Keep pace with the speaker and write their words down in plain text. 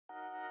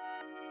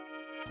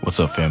What's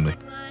up, family?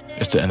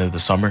 It's the end of the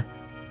summer,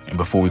 and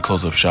before we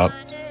close up shop,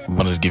 we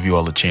wanted to give you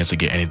all a chance to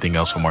get anything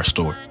else from our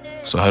store.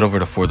 So head over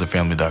to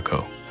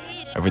forthefamily.co.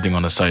 Everything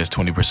on the site is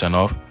 20%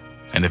 off,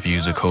 and if you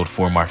use the code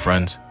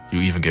FORMYFRIENDS,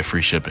 you even get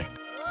free shipping.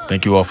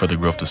 Thank you all for the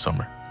growth this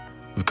summer.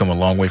 We've come a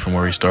long way from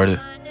where we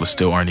started, but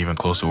still aren't even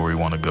close to where we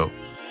want to go.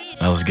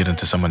 Now let's get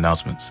into some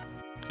announcements.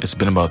 It's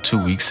been about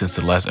 2 weeks since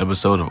the last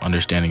episode of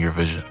Understanding Your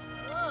Vision,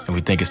 and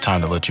we think it's time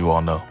to let you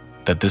all know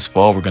that this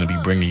fall we're going to be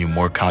bringing you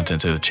more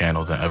content to the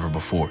channel than ever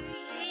before.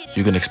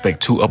 You can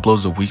expect 2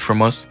 uploads a week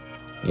from us,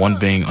 one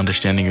being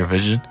Understanding Your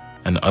Vision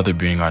and the other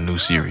being our new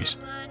series,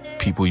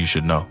 People You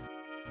Should Know.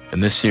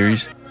 In this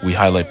series, we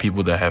highlight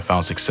people that have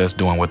found success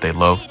doing what they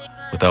love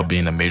without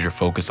being a major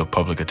focus of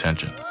public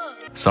attention.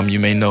 Some you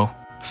may know,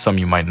 some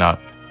you might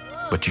not,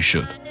 but you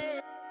should.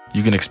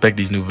 You can expect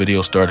these new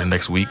videos starting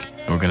next week,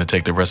 and we're going to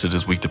take the rest of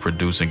this week to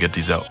produce and get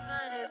these out.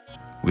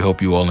 We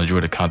hope you all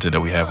enjoy the content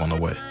that we have on the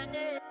way.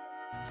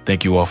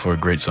 Thank you all for a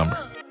great summer.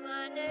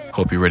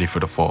 Hope you're ready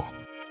for the fall.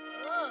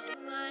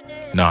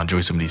 Now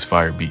enjoy some of these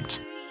fire beats.